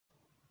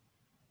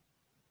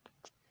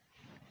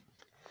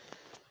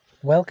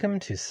Welcome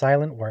to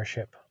Silent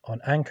Worship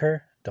on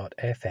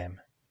Anchor.fm.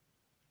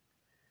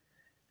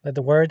 Let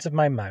the words of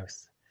my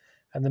mouth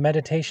and the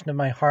meditation of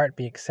my heart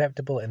be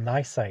acceptable in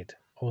thy sight,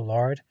 O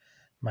Lord,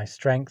 my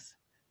strength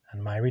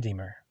and my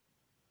Redeemer.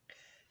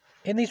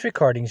 In these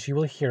recordings you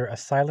will hear a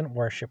silent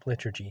worship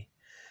liturgy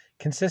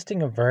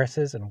consisting of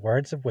verses and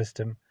words of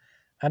wisdom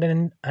and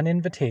an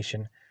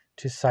invitation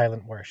to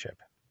silent worship.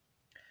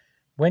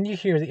 When you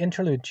hear the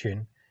interlude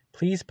tune,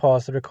 please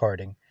pause the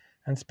recording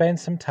and spend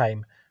some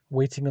time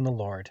waiting on the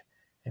Lord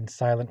in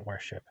silent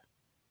worship.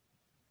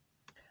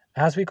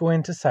 As we go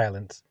into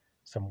silence,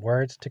 some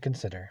words to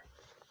consider.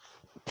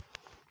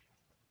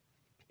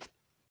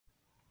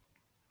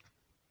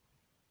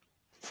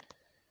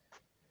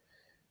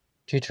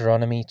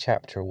 Deuteronomy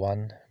chapter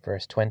 1,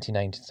 verse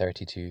 29 to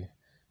 32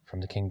 from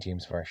the King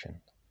James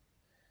Version.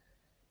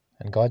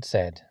 And God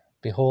said,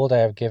 Behold, I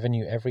have given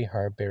you every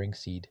herb bearing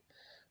seed,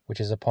 which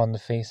is upon the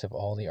face of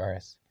all the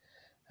earth,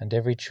 and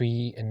every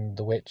tree in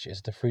the which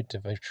is the fruit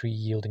of a tree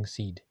yielding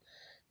seed.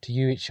 To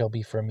you it shall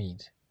be for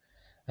meat,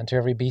 and to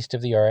every beast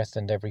of the earth,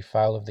 and every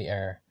fowl of the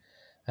air,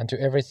 and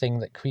to everything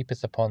that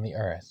creepeth upon the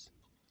earth,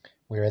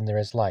 wherein there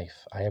is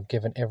life, I have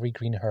given every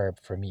green herb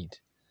for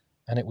meat.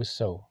 And it was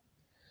so.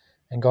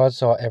 And God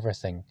saw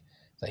everything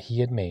that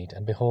he had made,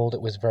 and behold,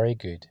 it was very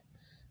good.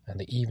 And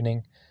the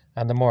evening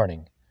and the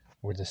morning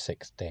were the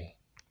sixth day.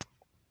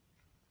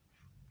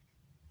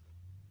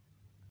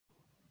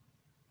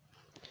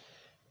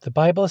 The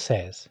Bible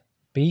says,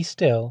 Be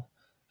still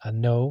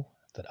and know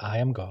that I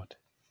am God.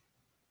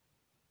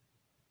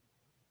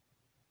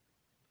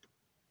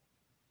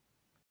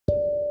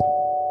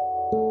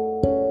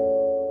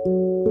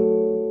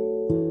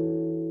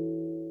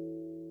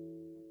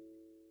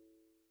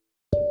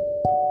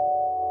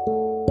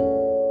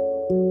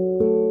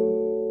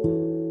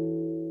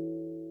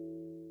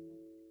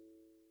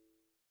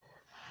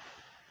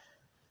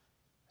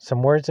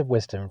 Some words of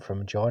wisdom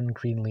from John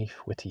Greenleaf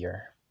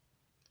Whittier.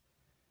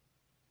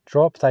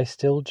 Drop thy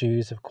still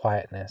dews of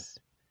quietness,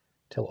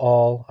 till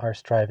all our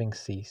striving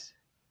cease.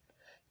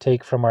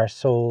 Take from our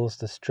souls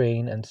the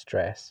strain and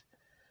stress,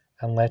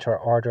 and let our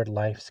ordered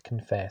lives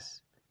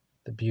confess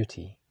the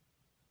beauty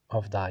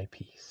of thy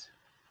peace.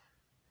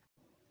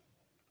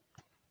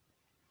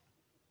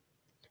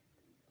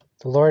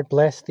 The Lord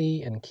bless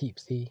thee and keep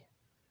thee.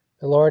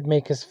 The Lord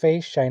make his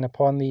face shine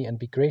upon thee and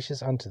be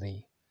gracious unto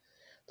thee.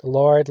 The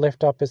Lord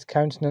lift up his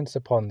countenance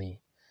upon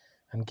thee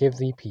and give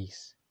thee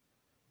peace.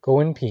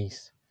 Go in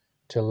peace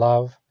to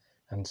love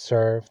and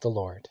serve the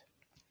Lord.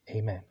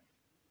 Amen.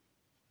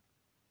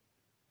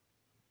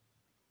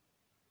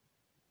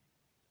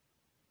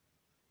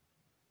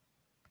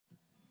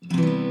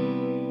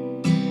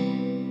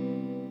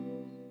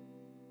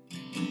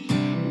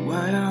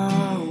 Why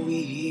are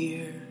we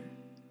here?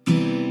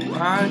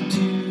 Why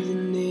do the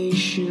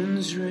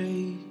nations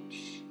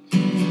rage?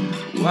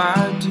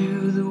 Why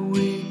do the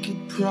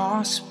wicked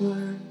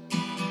prosper?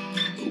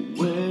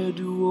 Where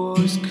do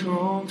wars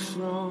come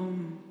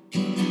from?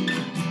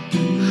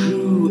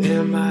 Who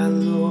am I,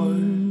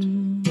 Lord?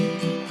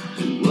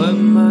 What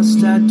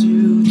must I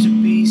do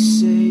to be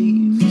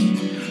saved?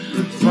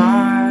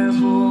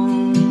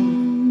 Revival.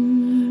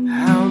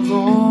 How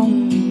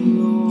long,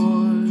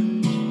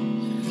 Lord?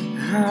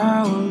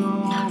 How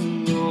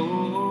long,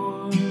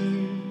 Lord?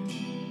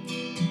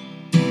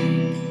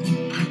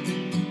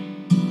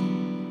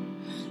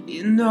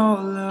 In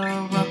all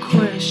of our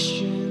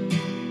questions,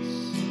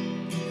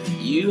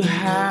 you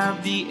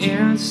have the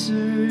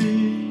answers.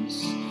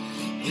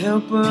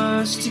 Help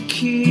us to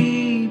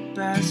keep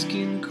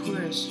asking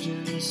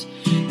questions.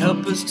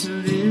 Help us to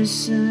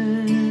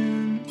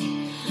listen.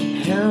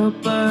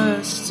 Help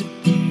us to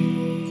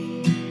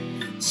be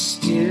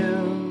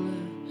still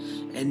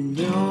and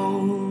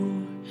know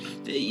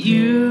that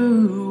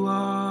you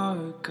are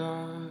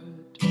God.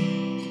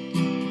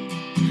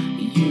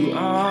 You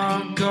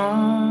are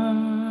God.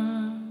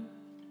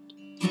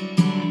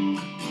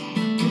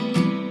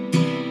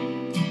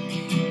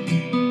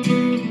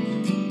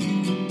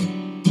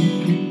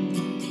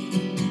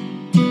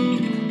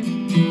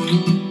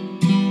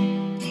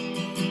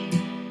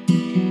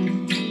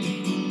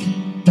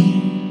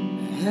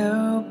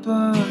 Help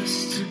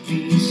us to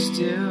be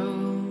still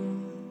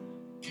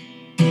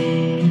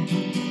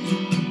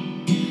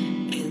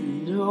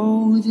and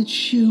know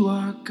that you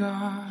are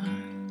God.